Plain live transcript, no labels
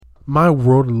My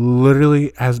world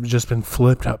literally has just been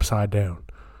flipped upside down.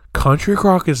 Country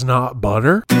crock is not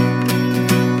butter.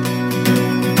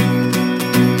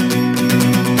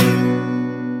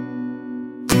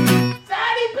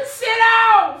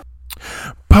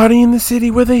 Party in the city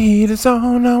where the heat is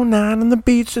on, all night on the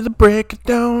beach to the break of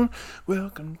dawn.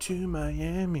 Welcome to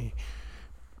Miami.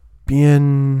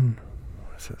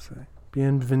 What's that say?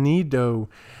 Bienvenido,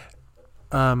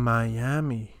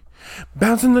 Miami.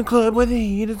 Bouncing the club where the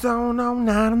heat is on, all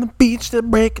night on the beach to the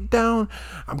break of dawn.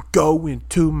 I'm going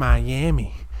to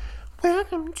Miami.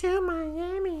 Welcome to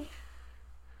Miami.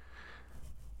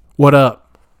 What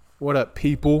up? What up,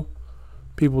 people?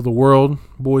 People of the world,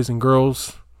 boys and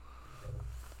girls.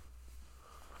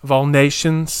 Of all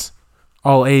nations,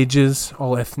 all ages,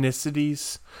 all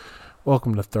ethnicities,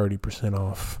 welcome to 30%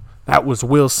 off. That was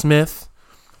Will Smith.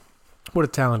 What a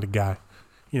talented guy.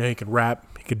 You know, he could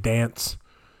rap, he could dance,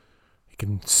 he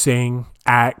can sing,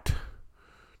 act,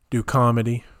 do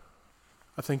comedy.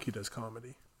 I think he does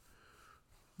comedy.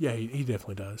 Yeah, he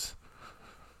definitely does.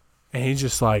 And he's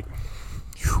just like,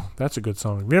 whew, that's a good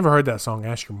song. If you never heard that song,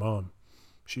 ask your mom.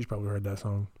 She's probably heard that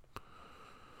song.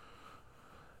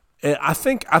 I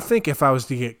think if I was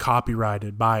to get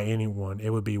copyrighted by anyone,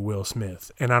 it would be Will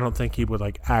Smith. And I don't think he would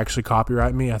like actually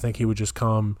copyright me. I think he would just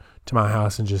come to my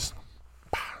house and just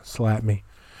slap me.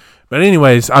 But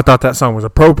anyways, I thought that song was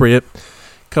appropriate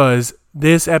because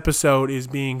this episode is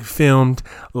being filmed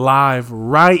live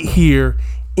right here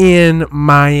in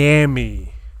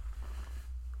Miami.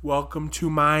 Welcome to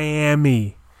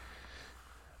Miami.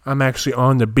 I'm actually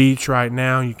on the beach right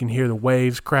now. You can hear the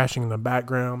waves crashing in the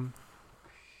background.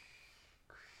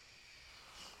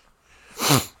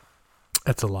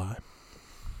 That's a lie.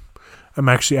 I'm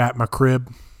actually at my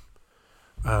crib,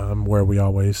 where we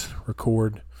always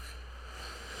record.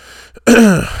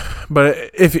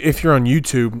 But if you're on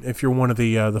YouTube, if you're one of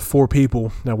the 4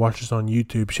 people that watches on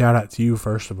YouTube, shout out to you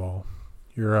first of all.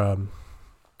 You're a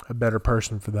better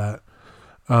person for that.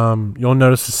 You'll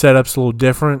notice the setup's a little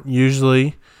different.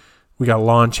 Usually, we got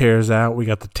lawn chairs out, we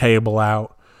got the table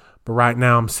out, but right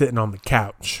now I'm sitting on the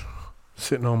couch,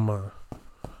 sitting on my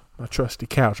trusty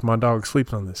couch. My dog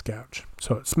sleeps on this couch,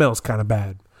 so it smells kind of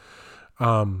bad.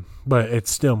 But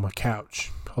it's still my couch.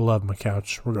 I love my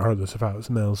couch, regardless of how it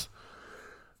smells.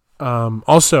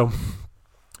 Also,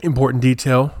 important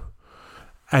detail,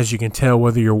 as you can tell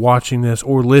whether you're watching this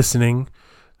or listening,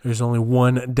 there's only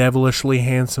one devilishly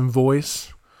handsome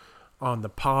voice on the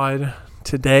pod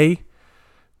today.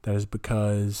 That is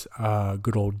because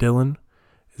good old Dylan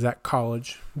is at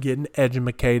college getting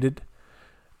edumacated.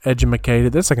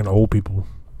 Edumacated. That's like an old people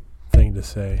thing to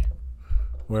say,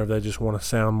 where they just want to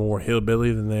sound more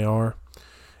hillbilly than they are.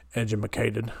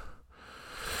 Edumacated.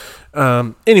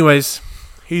 Anyways,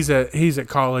 he's at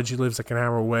college. He lives like an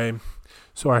hour away,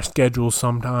 so our schedules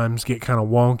sometimes get kind of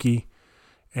wonky,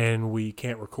 and we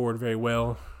can't record very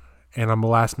well. And I'm a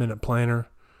last minute planner,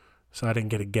 so I didn't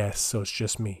get a guest. So it's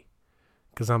just me,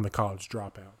 because I'm the college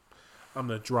dropout. I'm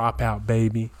the dropout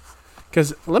baby.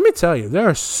 Because let me tell you, there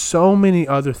are so many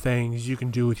other things you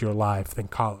can do with your life than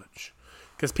college.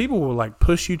 Because people will like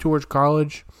push you towards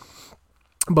college.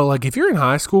 But like if you're in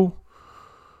high school,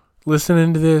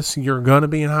 listening to this, you're going to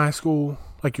be in high school,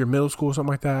 like your middle school,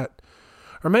 something like that.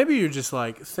 Or maybe you're just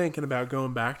like thinking about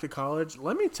going back to college.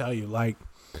 Let me tell you, like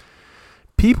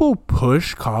people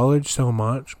push college so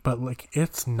much, but like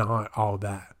it's not all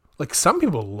that. Like some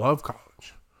people love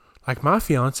college. Like my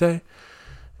fiance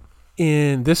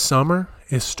in this summer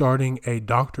is starting a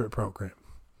doctorate program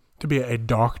to be a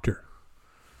doctor,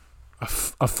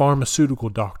 a pharmaceutical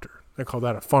doctor. They call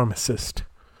that a pharmacist,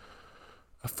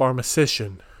 a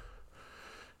pharmacician.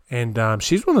 And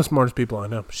she's one of the smartest people I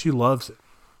know. She loves it.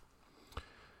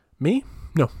 Me?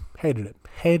 No, hated it.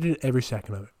 Hated every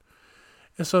second of it.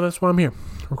 And so that's why I'm here,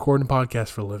 recording a podcast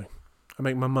for a living. I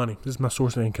make my money. This is my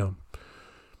source of income.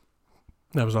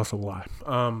 That was also a lie.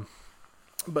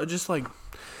 But just like,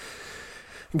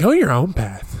 go your own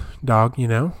path, dog, you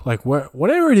know? Like,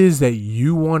 whatever it is that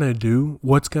you want to do,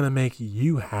 what's going to make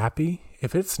you happy,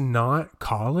 if it's not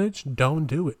college, don't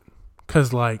do it.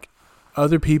 Because, like,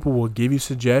 other people will give you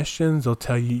suggestions. They'll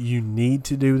tell you, you need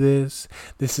to do this.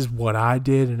 This is what I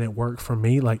did, and it worked for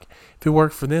me. Like, if it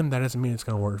worked for them, that doesn't mean it's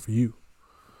going to work for you.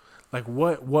 Like,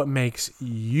 what makes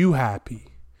you happy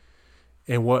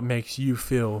and what makes you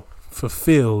feel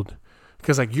fulfilled?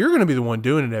 Because, like, you're going to be the one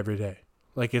doing it every day.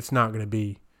 Like, it's not going to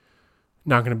be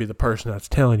the person that's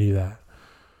telling you that.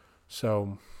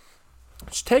 So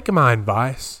just take my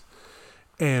advice.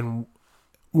 And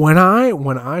when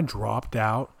I dropped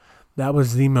out, that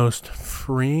was the most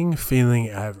freeing feeling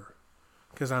ever.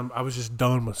 Because I was just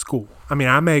done with school. I mean,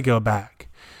 I may go back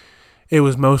it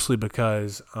was mostly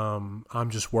because I'm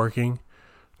just working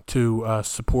to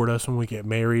support us when we get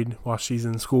married while she's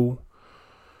in school,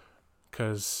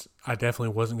 because I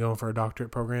definitely wasn't going for a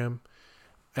doctorate program.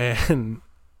 And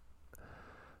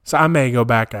so I may go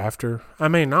back after. I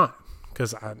may not,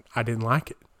 because I didn't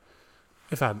like it.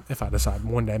 If I decide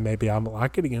one day maybe I'll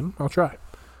like it again, I'll try.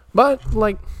 But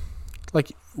like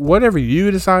whatever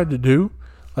you decide to do,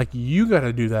 like you got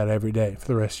to do that every day for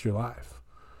the rest of your life.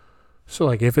 So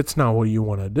like if it's not what you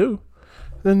want to do,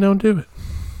 then don't do it.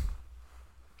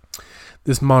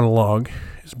 This monologue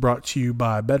is brought to you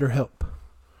by BetterHelp.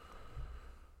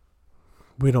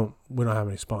 We don't have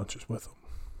any sponsors with them.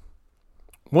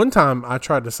 One time I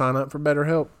tried to sign up for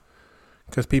BetterHelp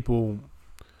because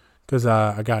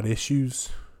I got issues.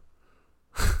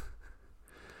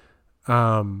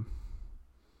 And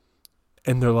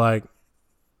they're like,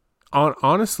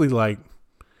 honestly, like,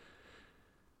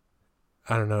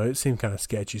 I don't know. It seemed kind of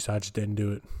sketchy, so I just didn't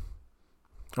do it.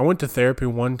 I went to therapy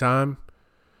one time.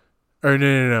 Or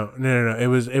no. It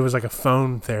was like a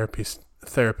phone therapist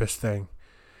thing.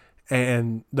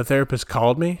 And the therapist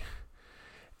called me.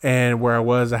 And where I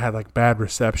was, I had like bad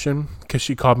reception because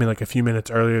she called me like a few minutes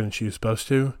earlier than she was supposed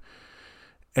to.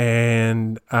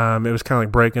 And it was kind of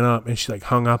like breaking up, and she like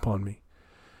hung up on me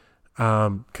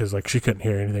because like she couldn't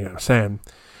hear anything I was saying.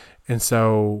 And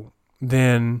so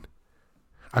then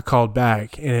I called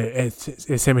back, and it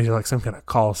sent me to like some kind of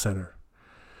call center.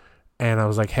 And I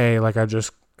was like, hey, like I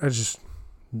just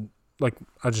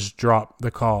dropped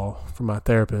the call from my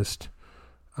therapist.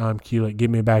 Can you like get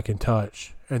me back in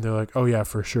touch? And they're like, oh yeah,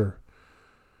 for sure.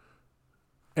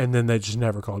 And then they just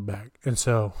never called back. And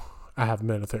so I haven't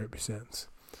been to therapy since.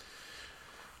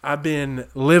 I've been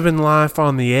living life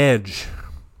on the edge,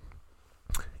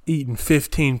 eating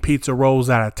 15 pizza rolls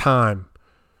at a time.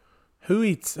 Who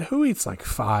eats like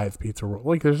 5 pizza rolls?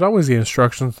 Like there's always the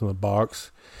instructions in the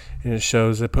box, and it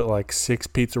shows they put like 6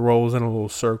 pizza rolls in a little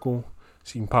circle,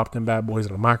 so you can pop them bad boys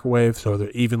in a microwave so they're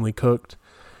evenly cooked.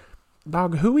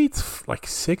 Dog, who eats like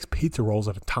 6 pizza rolls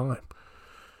at a time?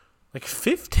 Like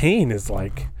 15 is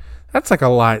like, that's like a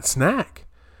light snack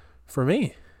for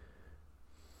me.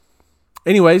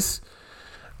 Anyways,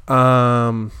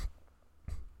 yeah,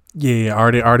 I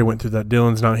already went through that.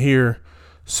 Dylan's not here.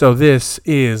 So this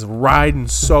is Ridin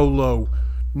Solo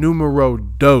numero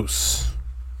dos.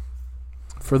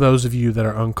 For those of you that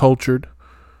are uncultured,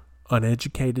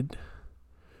 uneducated,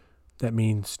 that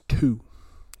means 2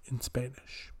 in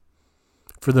Spanish.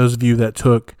 For those of you that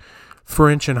took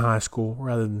French in high school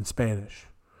rather than Spanish,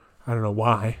 I don't know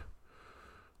why.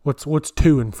 What's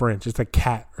 2 in French? It's like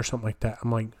cat or something like that.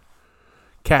 I'm like,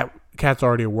 cat's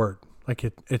already a word. Like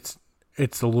it's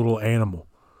a little animal.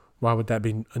 Why would that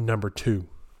be a number 2?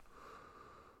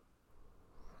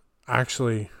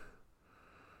 Actually,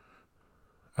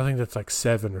 I think that's like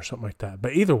 7 or something like that.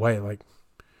 But either way, like,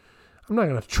 I'm not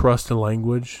gonna trust a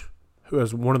language who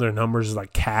has one of their numbers is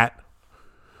like cat.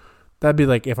 That'd be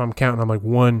like if I'm counting, I'm like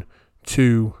 1,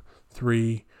 2,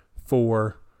 3,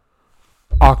 4,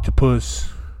 octopus,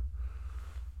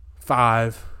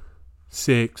 5,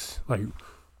 6. Like,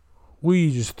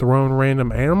 we just throwing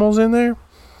random animals in there.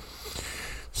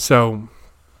 So,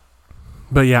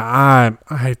 but yeah,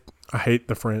 I hate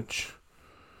the French.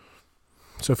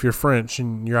 So if you're French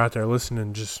and you're out there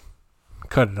listening, just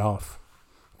cut it off.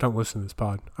 Don't listen to this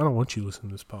pod. I don't want you to listen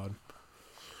to this pod.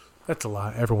 That's a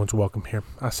lie. Everyone's welcome here.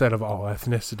 I said of all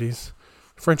ethnicities.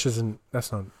 French isn't,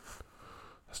 that's not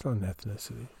an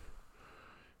ethnicity.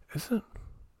 Is it?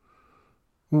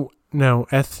 No,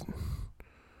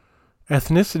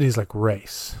 ethnicity is like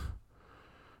race.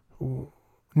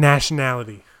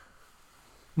 Nationality.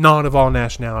 Not of all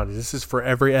nationalities. This is for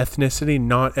every ethnicity,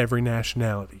 not every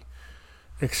nationality.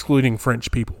 Excluding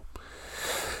French people.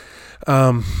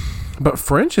 But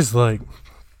French is like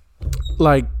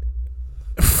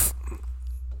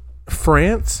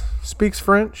France speaks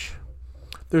French.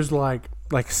 There's like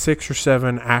 6 or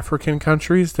 7 African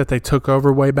countries that they took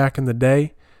over way back in the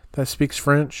day that speaks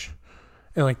French.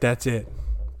 And like that's it.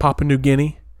 Papua New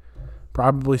Guinea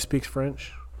probably speaks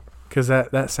French. Because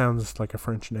that sounds like a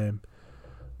French name.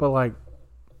 But like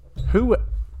who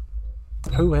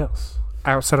else?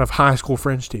 Outside of high school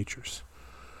French teachers.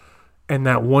 And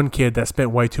that one kid that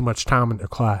spent way too much time in their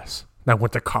class. That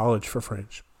went to college for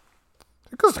French.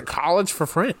 It goes to college for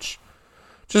French.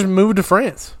 Just move to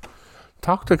France.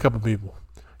 Talk to a couple people.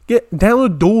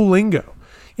 Download Duolingo.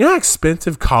 You know how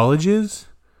expensive college is?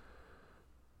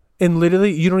 And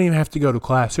literally, you don't even have to go to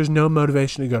class. There's no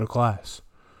motivation to go to class.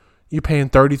 You're paying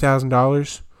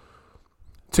 $30,000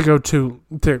 to go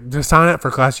to sign up for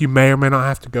a class you may or may not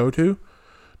have to go to.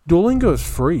 Duolingo is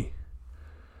free.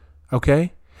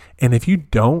 Okay? And if you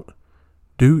don't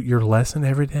do your lesson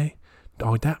every day,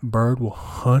 dog, that bird will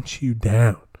hunt you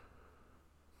down.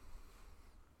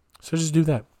 So just do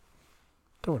that.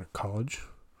 Don't go to college.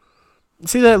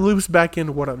 See, that loops back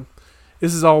into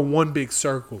this is all one big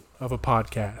circle of a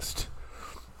podcast.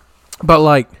 But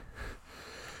like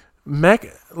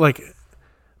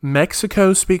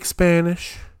Mexico speaks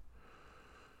Spanish.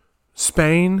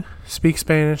 Spain speaks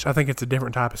Spanish. I think it's a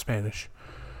different type of Spanish.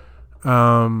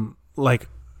 Like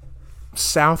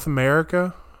South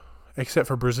America, except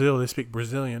for Brazil, they speak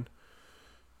Brazilian.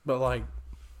 But like,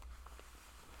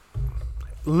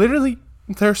 literally,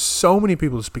 there's so many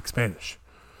people who speak Spanish.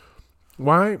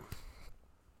 Why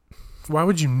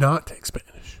would you not take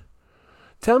Spanish?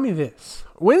 Tell me this.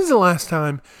 When's the last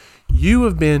time you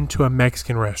have been to a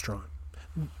Mexican restaurant?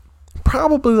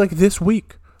 Probably like this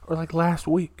week or like last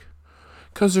week.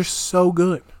 Because they're so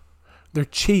good. They're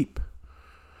cheap.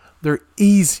 They're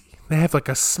easy. They have like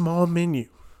a small menu.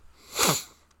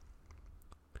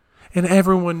 And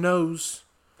everyone knows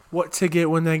what to get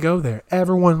when they go there.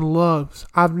 Everyone loves.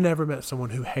 I've never met someone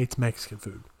who hates Mexican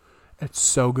food. It's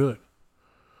so good.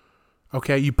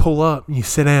 Okay, you pull up and you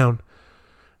sit down.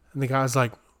 And the guy's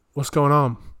like, what's going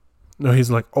on? No,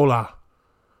 he's like, hola.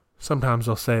 Sometimes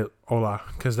they'll say hola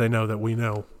because they know that we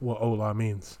know what hola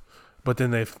means. But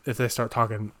then if they start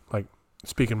talking, like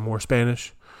speaking more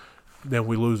Spanish, then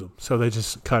we lose them. So they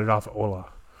just cut it off at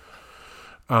hola.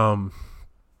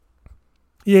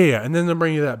 Yeah. And then they'll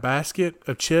bring you that basket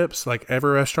of chips. Like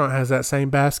every restaurant has that same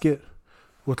basket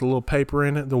with a little paper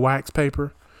in it, the wax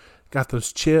paper. Got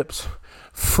those chips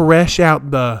fresh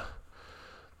out the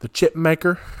chip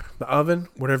maker, the oven,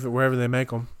 wherever they make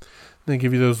them. They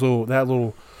give you that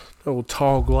little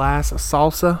tall glass of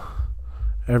salsa.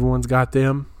 Everyone's got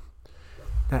them.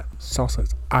 That salsa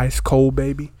is ice cold,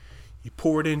 baby. You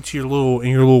pour it into your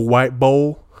little white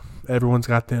bowl. Everyone's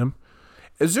got them.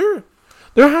 There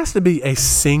has to be a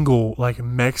single like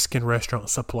Mexican restaurant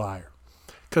supplier,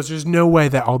 because there's no way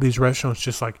that all these restaurants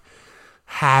just like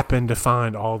happen to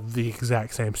find all the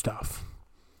exact same stuff.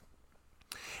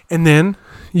 And then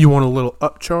you want a little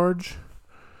upcharge.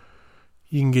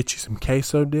 You can get you some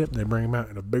queso dip. They bring them out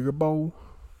in a bigger bowl.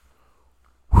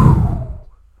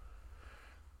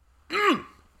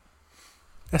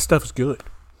 That stuff is good.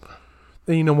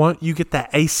 Then you know what? You get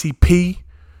that ACP.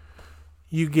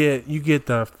 You get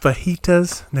the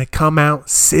fajitas, and they come out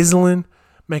sizzling.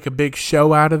 Make a big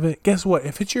show out of it. Guess what?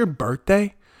 If it's your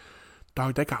birthday,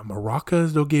 dog, they got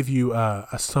maracas. They'll give you a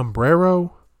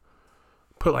sombrero.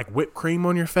 Put like whipped cream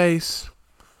on your face.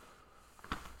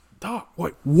 Dog,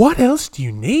 what else do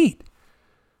you need?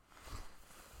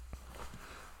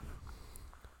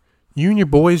 You and your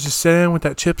boys just sit down with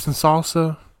that chips and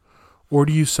salsa.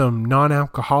 Order you some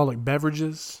non-alcoholic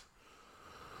beverages.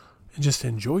 And just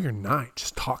enjoy your night.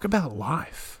 Just talk about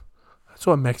life. That's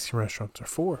what Mexican restaurants are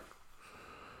for.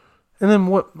 And then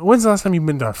when's the last time you've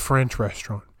been to a French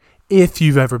restaurant? If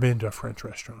you've ever been to a French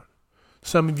restaurant.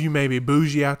 Some of you may be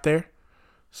bougie out there.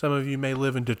 Some of you may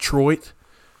live in Detroit.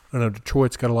 I know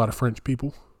Detroit's got a lot of French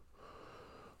people.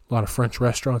 A lot of French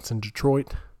restaurants in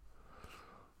Detroit.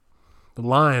 The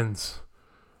Lions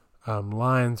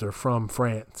are from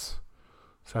France.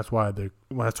 So that's why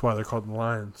they're called the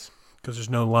Lions. Because there's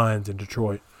no lions in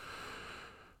Detroit.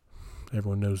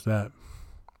 Everyone knows that.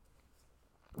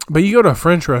 But you go to a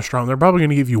French restaurant, they're probably going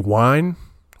to give you wine.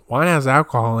 Wine has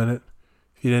alcohol in it.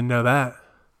 If you didn't know that.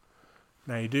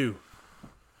 Now you do.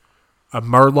 A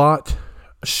Merlot,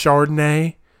 a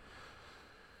Chardonnay,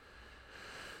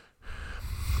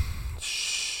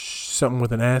 something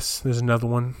with an S. There's another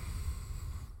one.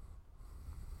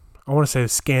 I want to say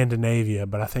Scandinavia,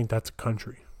 but I think that's a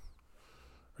country.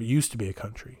 Or used to be a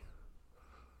country.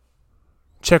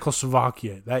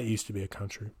 Czechoslovakia, that used to be a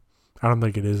country. I don't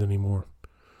think it is anymore.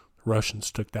 Russians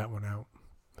took that one out.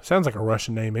 Sounds like a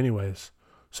Russian name anyways.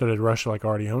 So did Russia like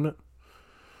already own it?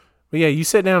 But yeah, you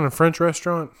sit down in a French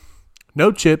restaurant,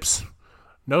 no chips,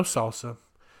 no salsa,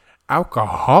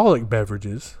 alcoholic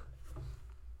beverages.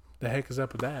 The heck is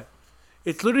up with that?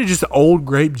 It's literally just old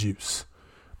grape juice.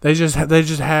 They just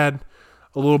had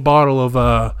a little bottle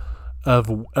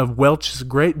of Welch's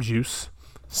grape juice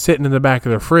sitting in the back of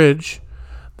their fridge.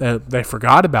 That they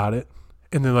forgot about it,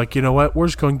 and they're like, you know what? We're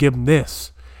just going to give them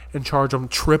this and charge them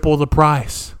triple the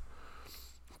price.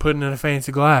 Put it in a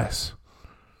fancy glass,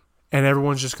 and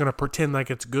everyone's just going to pretend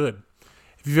like it's good.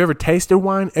 If you've ever tasted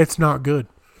wine, it's not good.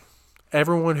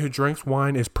 Everyone who drinks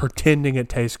wine is pretending it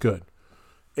tastes good.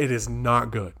 It is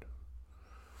not good.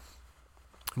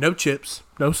 No chips,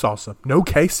 no salsa, no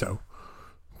queso.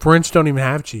 French don't even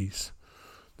have cheese.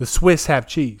 The Swiss have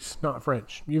cheese, not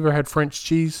French. You ever had French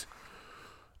cheese?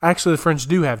 Actually, the French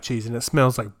do have cheese, and it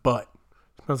smells like butt.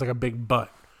 It smells like a big butt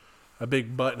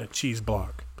and a cheese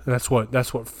block. That's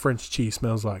what French cheese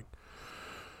smells like,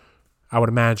 I would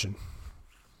imagine.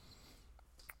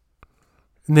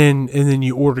 And then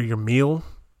you order your meal.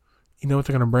 You know what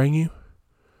they're gonna bring you?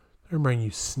 They're gonna bring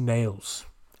you snails,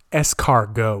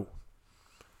 escargot.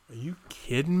 Are you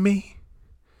kidding me?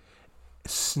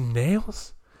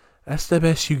 Snails? That's the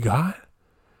best you got?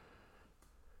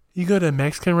 You go to a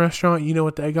Mexican restaurant, you know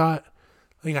what they got?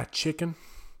 They got chicken,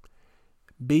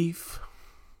 beef,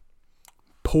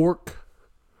 pork,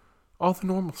 all the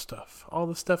normal stuff. All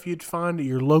the stuff you'd find at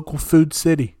your local food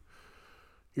city.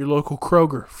 Your local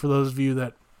Kroger, for those of you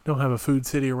that don't have a food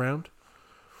city around.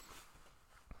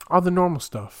 All the normal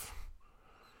stuff.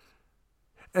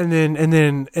 And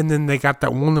then they got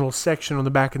that one little section on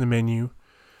the back of the menu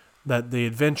that the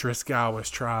adventurous guy always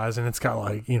tries, and it's got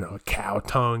like, a cow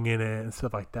tongue in it and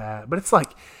stuff like that. But it's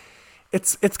like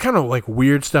it's kind of like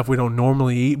weird stuff we don't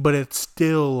normally eat, but it's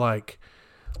still like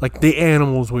the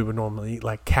animals we would normally eat,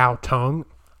 like cow tongue.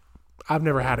 I've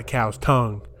never had a cow's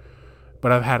tongue,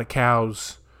 but I've had a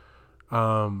cow's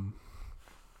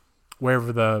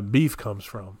wherever the beef comes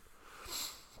from.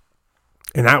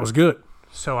 And that was good.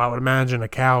 So I would imagine a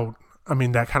cow,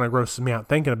 that kind of grosses me out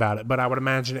thinking about it, but I would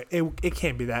imagine it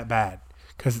can't be that bad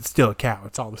because it's still a cow.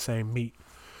 It's all the same meat.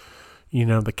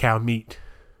 The cow meat.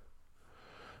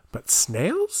 But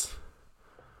snails?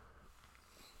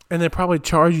 And they probably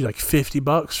charge you like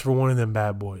 $50 for one of them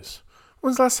bad boys.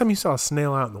 When's the last time you saw a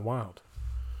snail out in the wild?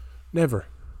 Never.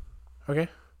 Okay?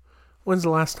 When's the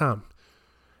last time?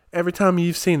 Every time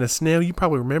you've seen a snail, you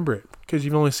probably remember it because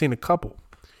you've only seen a couple.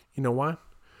 You know why?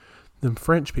 Them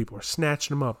French people are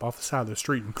snatching them up off the side of the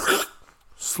street and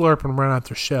slurping them right out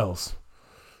their shells.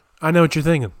 I know what you're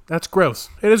thinking. That's gross.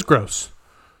 It is gross.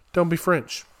 Don't be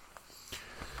French.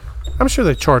 I'm sure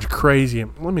they charge crazy.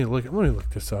 Let me look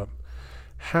this up.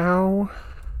 How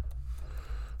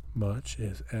much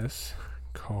is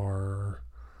escargot?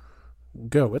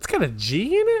 It's got a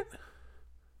G in it?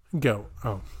 Go.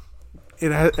 Oh.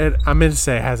 I meant to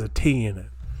say it has a T in it.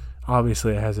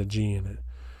 Obviously, it has a G in it.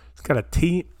 It's got a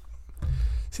T.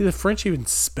 See, the French even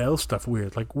spell stuff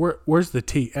weird. Like, where's the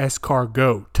T?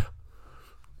 Escargot.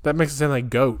 That makes it sound like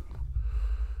goat,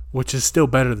 which is still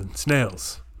better than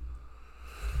snails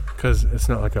because it's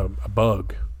not like a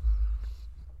bug.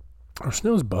 Are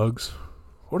snails bugs?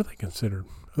 What are they considered?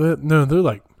 No, they're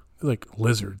like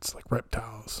lizards, like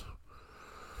reptiles.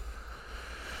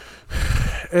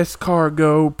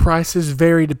 Escargot prices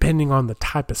vary depending on the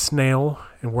type of snail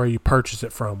and where you purchase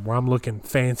it from. Where I'm looking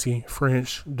fancy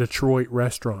French Detroit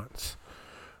restaurants,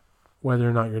 whether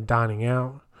or not you're dining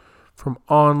out, from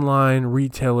online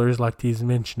retailers like these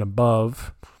mentioned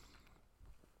above,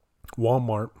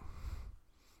 Walmart,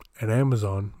 and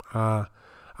Amazon.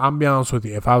 I'll be honest with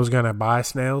you. If I was going to buy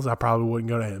snails, I probably wouldn't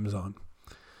go to Amazon.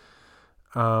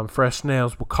 Fresh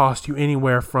snails will cost you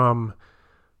anywhere from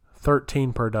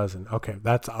 $13 per dozen. Okay,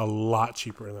 that's a lot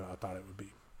cheaper than I thought it would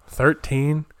be.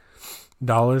 $13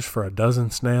 for a dozen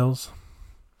snails.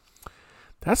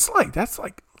 That's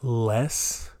like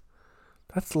less.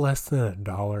 That's less than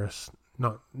 $1.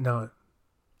 Not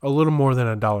a little more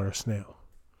than $1 a snail.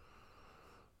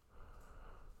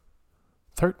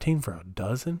 13 for a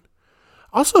dozen?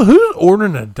 Also, who's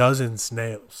ordering a dozen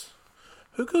snails?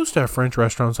 Who goes to a French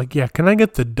restaurant and is like, yeah, can I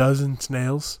get the dozen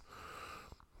snails?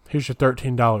 Here's your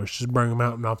 $13. Just bring them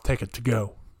out and I'll take it to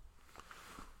go.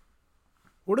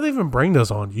 What do they even bring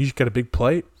those on? You just got a big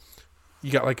plate?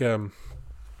 You got like an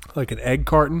egg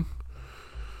carton?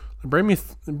 Bring me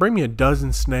a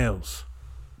dozen snails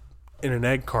in an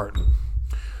egg carton.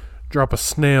 Drop a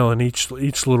snail in each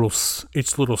little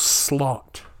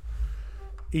slot.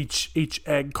 Each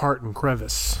egg carton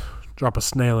crevice. Drop a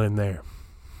snail in there.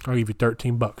 I'll give you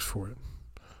 $13 for it.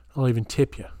 I'll even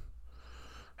tip you.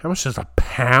 How much is a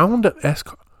pound of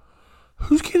escargot?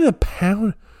 Who's getting a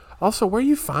pound? Also, where are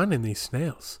you finding these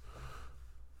snails?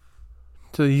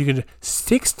 So you can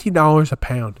 $60 a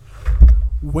pound.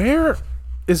 Where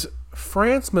is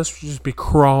France? Must just be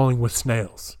crawling with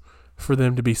snails for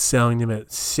them to be selling them at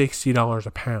 $60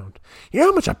 a pound. You know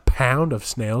how much a pound of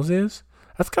snails is?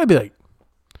 That's gotta be like,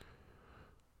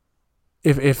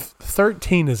 if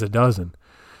 13 is a dozen,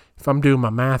 if I'm doing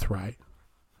my math right,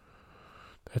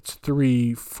 that's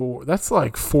 3, 4. That's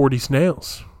like 40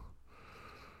 snails.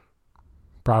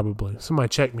 Probably. Somebody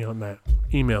check me on that.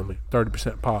 Email me,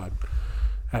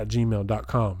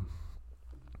 30percentpod@gmail.com.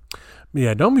 But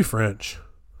yeah, don't be French.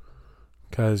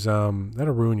 Because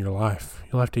that'll ruin your life.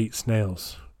 You'll have to eat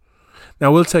snails. Now,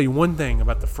 I will tell you one thing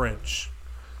about the French.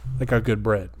 They got good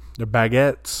bread. Their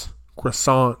baguettes,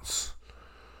 croissants,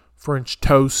 French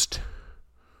toast,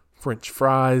 French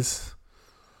fries,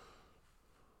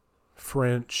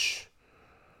 French.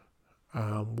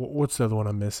 What's the other one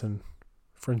I'm missing?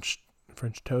 French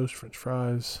toast, French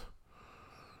fries.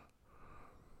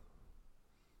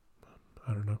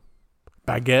 I don't know.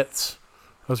 Baguettes.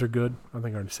 Those are good. I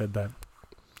think I already said that.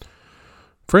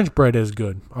 French bread is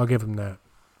good. I'll give them that.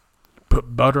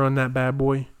 Put butter on that bad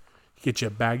boy. Get you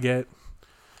a baguette.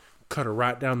 Cut her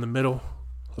right down the middle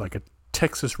like a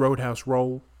Texas Roadhouse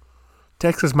roll.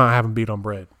 Texas might have them beat on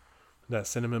bread. That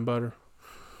cinnamon butter.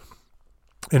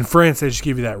 In France, they just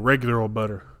give you that regular old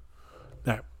butter.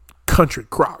 That country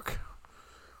crock.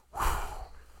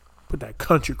 Put that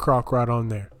country crock right on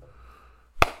there.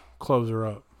 Close her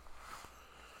up.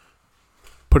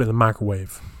 Put it in the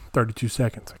microwave. 32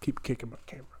 seconds. I keep kicking my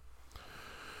camera.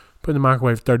 Put it in the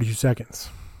microwave 32 seconds.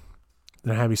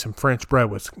 Then have you some French bread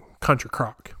with country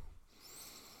crock.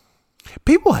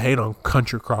 People hate on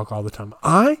country crock all the time.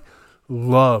 I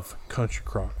love country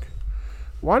crock.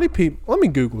 Why do people... Let me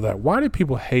Google that. Why do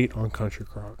people hate on country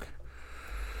crock?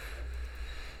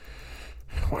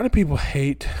 Why do people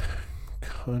hate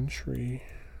country...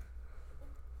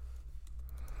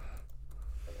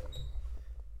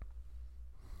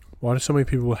 Why do so many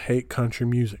people hate country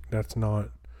music? That's not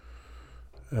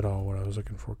at all what I was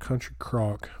looking for. Country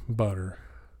crock butter.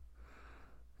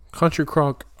 Country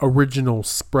crock original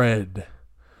spread.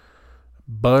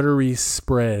 Buttery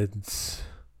spreads.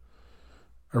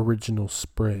 Original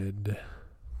spread.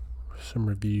 Some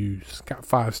reviews. Got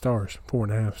 5 stars.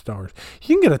 4.5 stars.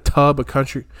 You can get a tub of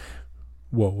country...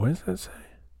 Whoa, what does that say?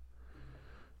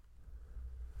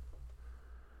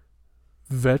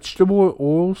 Vegetable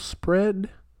oil spread?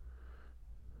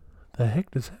 The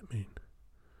heck does that mean?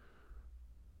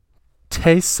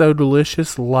 Tastes so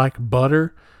delicious like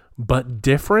butter, but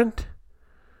different?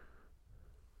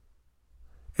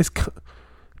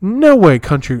 No way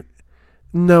country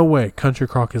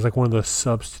crock is like one of those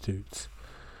substitutes.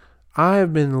 I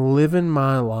have been living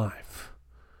my life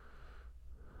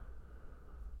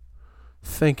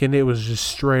thinking it was just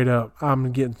straight up,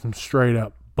 I'm getting some straight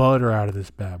up butter out of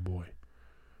this bad boy.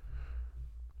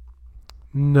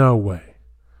 No way.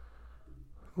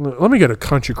 Let me go to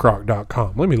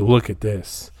countrycrock.com. Let me look at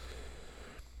this.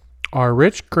 Our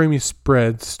rich, creamy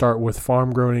spreads start with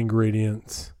farm-grown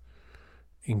ingredients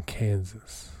in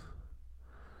Kansas.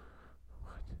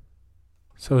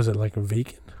 So is it like a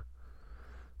vegan?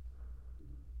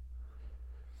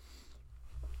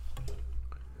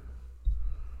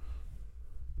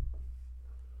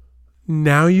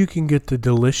 Now you can get the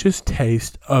delicious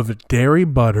taste of dairy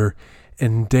butter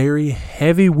and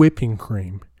dairy-heavy whipping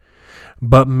cream,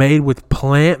 but made with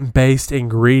plant-based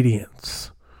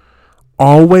ingredients.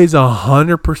 Always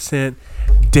 100%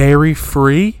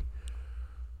 dairy-free.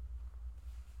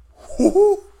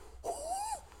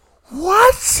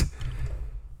 What?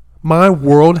 My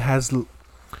world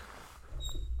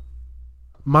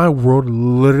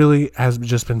literally has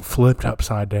just been flipped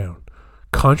upside down.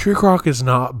 Country crock is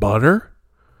not butter?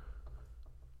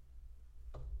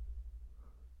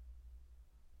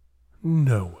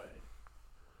 No way.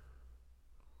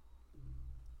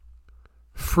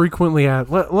 Frequently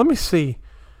let me see.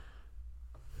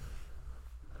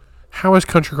 How is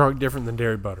country crock different than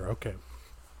dairy butter? Okay.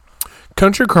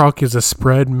 Country crock is a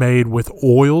spread made with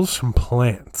oils from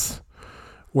plants,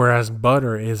 whereas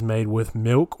butter is made with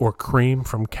milk or cream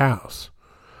from cows.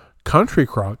 Country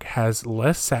crock has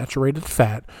less saturated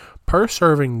fat per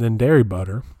serving than dairy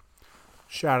butter.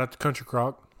 Shout out to country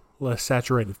crock. Less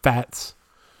saturated fats.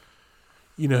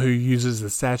 You know who uses the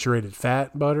saturated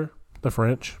fat butter? The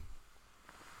French.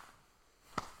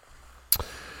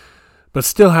 But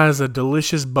still has a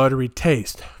delicious buttery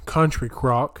taste. Country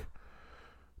crock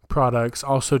products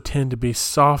also tend to be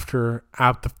softer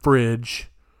out the fridge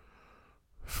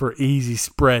for easy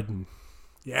spreading.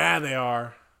 Yeah, they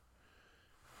are.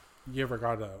 You ever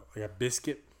got a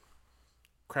biscuit,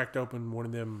 cracked open one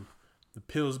of them, the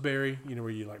Pillsbury, where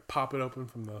you like pop it open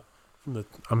from the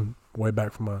I'm way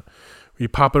back from where you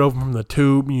pop it open from the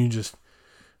tube and you just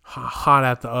hot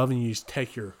out the oven, you just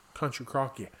take your country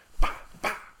crock, you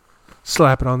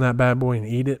slap it on that bad boy and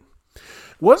eat it.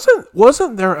 Wasn't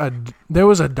there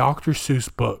was a Dr.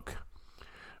 Seuss book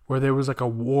where there was like a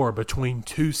war between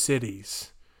two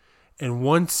cities, and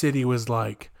one city was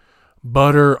like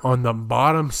butter on the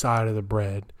bottom side of the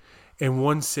bread, and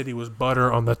one city was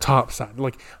butter on the top side.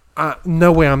 Like,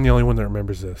 no way I'm the only one that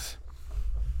remembers this.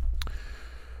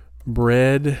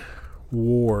 Bread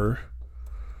War,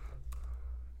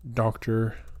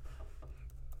 Dr.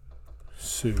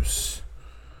 Seuss.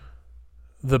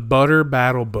 The Butter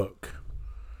Battle Book.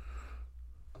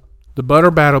 The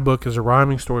Butter Battle Book is a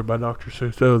rhyming story by Dr.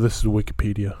 Seuss. Oh, this is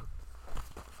Wikipedia.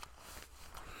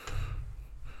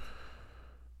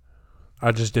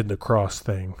 I just did the cross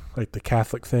thing, like the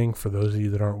Catholic thing for those of you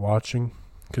that aren't watching,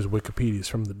 because Wikipedia is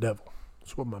from the devil.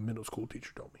 That's what my middle school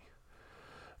teacher told me.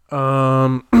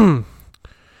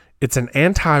 It's an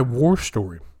anti-war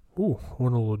story. Ooh,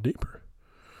 went a little deeper.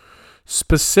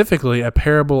 Specifically, a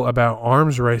parable about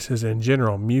arms races in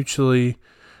general, mutually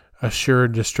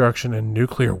assured destruction, and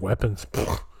nuclear weapons.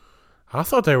 I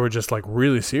thought they were just like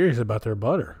really serious about their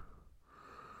butter.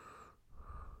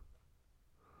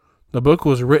 The book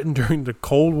was written during the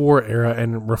Cold War era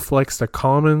and reflects the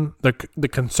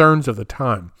concerns of the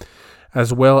time,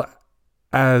 as well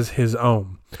as his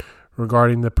own,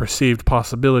 regarding the perceived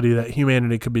possibility that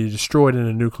humanity could be destroyed in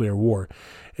a nuclear war.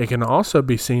 It can also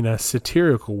be seen as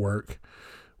satirical work,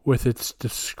 with its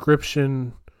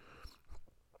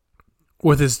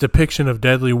depiction of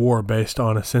deadly war based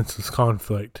on a senseless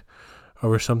conflict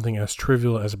over something as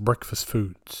trivial as breakfast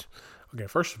foods. Okay,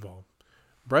 first of all,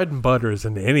 bread and butter is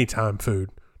an anytime food,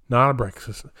 not a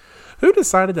breakfast. Who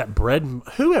decided that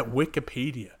who at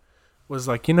Wikipedia was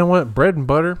like, you know what, bread and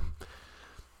butter,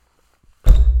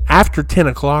 after 10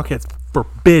 o'clock, it's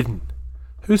forbidden?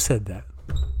 Who said that?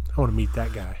 I want to meet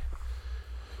that guy.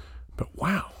 But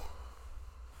wow.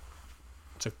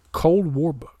 It's a Cold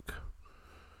War book.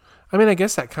 I mean, I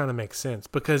guess that kind of makes sense,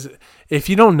 because if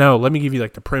you don't know, let me give you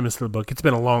like the premise of the book. It's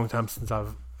been a long time since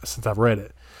I've read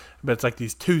it. But it's like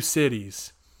these two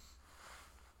cities,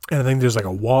 and I think there's like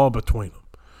a wall between them.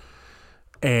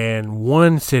 And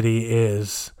one city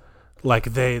is like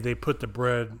they put the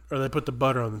bread, or they put the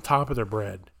butter on the top of their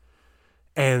bread.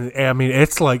 And I mean,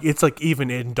 it's like even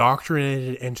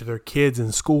indoctrinated into their kids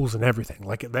in schools and everything.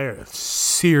 Like they're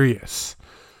serious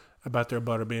about their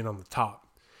butter being on the top.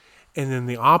 And then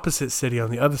the opposite city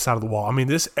on the other side of the wall.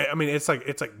 It's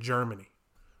like Germany,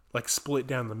 like split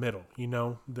down the middle. You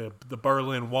know, the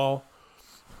Berlin Wall.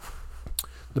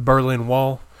 The Berlin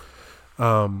Wall.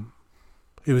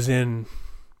 It was in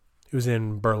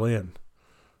Berlin.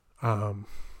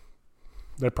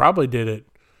 They probably did it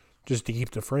just to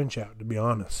keep the French out, to be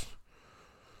honest.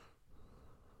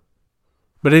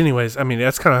 But anyways, I mean,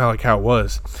 that's kind of how it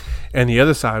was. And the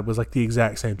other side was like the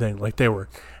exact same thing. Like they were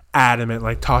adamant,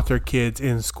 like taught their kids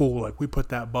in school, like we put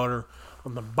that butter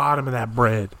on the bottom of that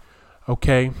bread.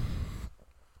 Okay?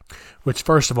 Which,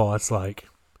 first of all, it's like,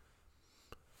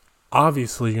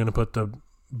 obviously you're going to put the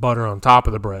butter on top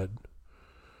of the bread.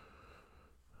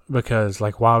 Because,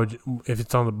 like, why would you, if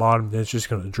it's on the bottom, then it's just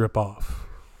going to drip off.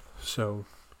 So,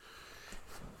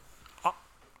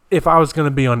 if I was going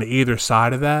to be on either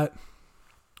side of that,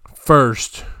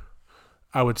 first,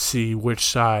 I would see which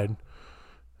side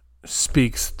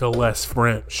speaks the less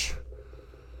French.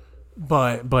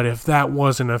 But if that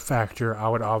wasn't a factor, I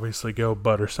would obviously go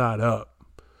butter side up.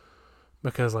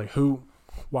 Because, like,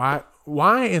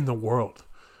 why in the world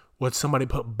would somebody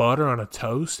put butter on a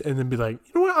toast and then be like,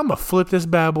 you know what, I'm going to flip this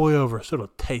bad boy over so it'll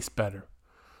taste better?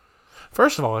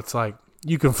 First of all, it's like,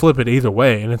 you can flip it either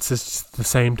way, and it's just the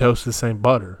same toast, the same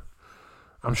butter.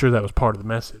 I'm sure that was part of the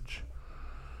message.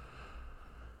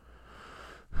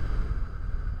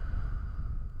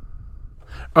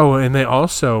 Oh, and they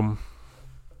also,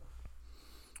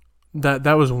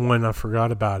 that was one I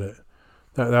forgot about it.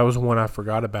 That was one I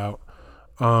forgot about.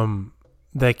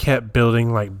 They kept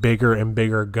building like bigger and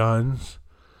bigger guns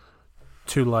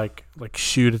to like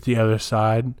shoot at the other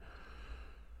side.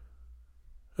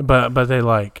 But they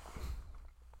loaded.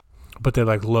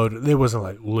 It wasn't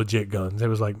like legit guns. It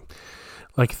was like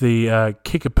the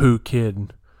Kickapoo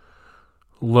Kid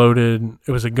loaded.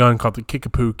 It was a gun called the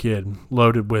Kickapoo Kid,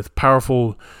 loaded with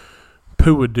powerful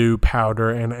poo-a-doo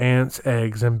powder and ants'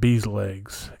 eggs and bees'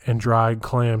 legs and dried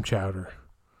clam chowder,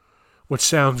 which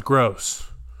sounds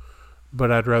gross.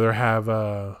 But I'd rather have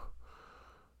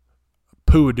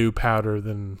poo-a-doo powder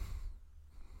than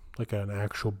like an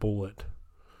actual bullet.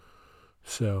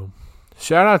 So,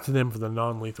 shout out to them for the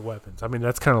non-lethal weapons. I mean,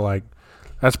 that's kind of like,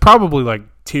 that's probably like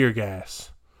tear gas.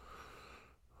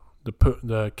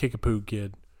 The Kickapoo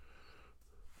Kid.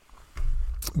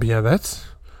 But yeah,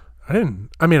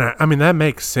 I mean that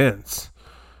makes sense.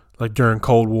 Like during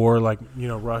Cold War, like, you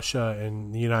know, Russia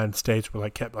and the United States were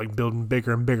like kept like building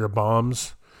bigger and bigger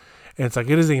bombs. And it's like,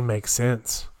 it doesn't even make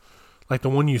sense. Like the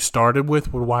one you started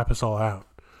with would wipe us all out.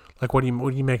 Like what are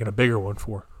you making a bigger one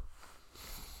for?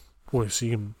 Boy, so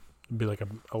you can be like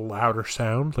a louder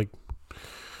sound. Like,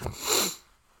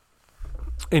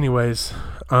 anyways,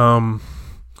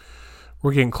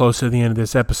 we're getting close to the end of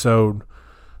this episode,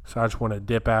 so I just want to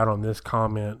dip out on this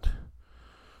comment.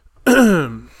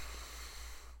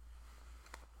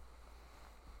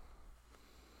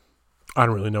 I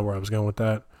don't really know where I was going with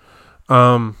that.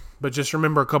 But just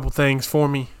remember a couple things for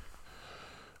me.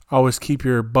 Always keep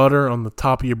your butter on the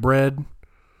top of your bread.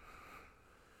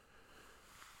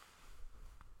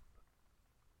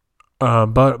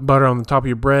 Butter on the top of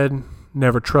your bread.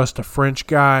 Never trust a French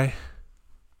guy.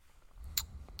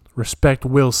 Respect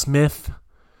Will Smith.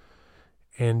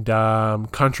 And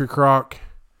Country Crock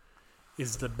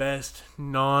is the best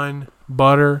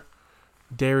non-butter,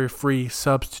 dairy-free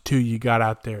substitute you got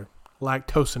out there.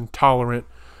 Lactose intolerant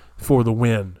for the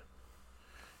win.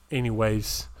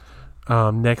 Anyways,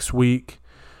 next week,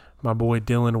 my boy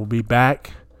Dylan will be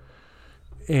back,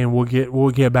 and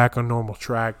we'll get back on normal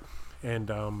track, and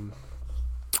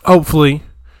hopefully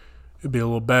it'll be a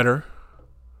little better,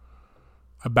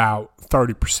 about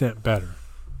 30% better.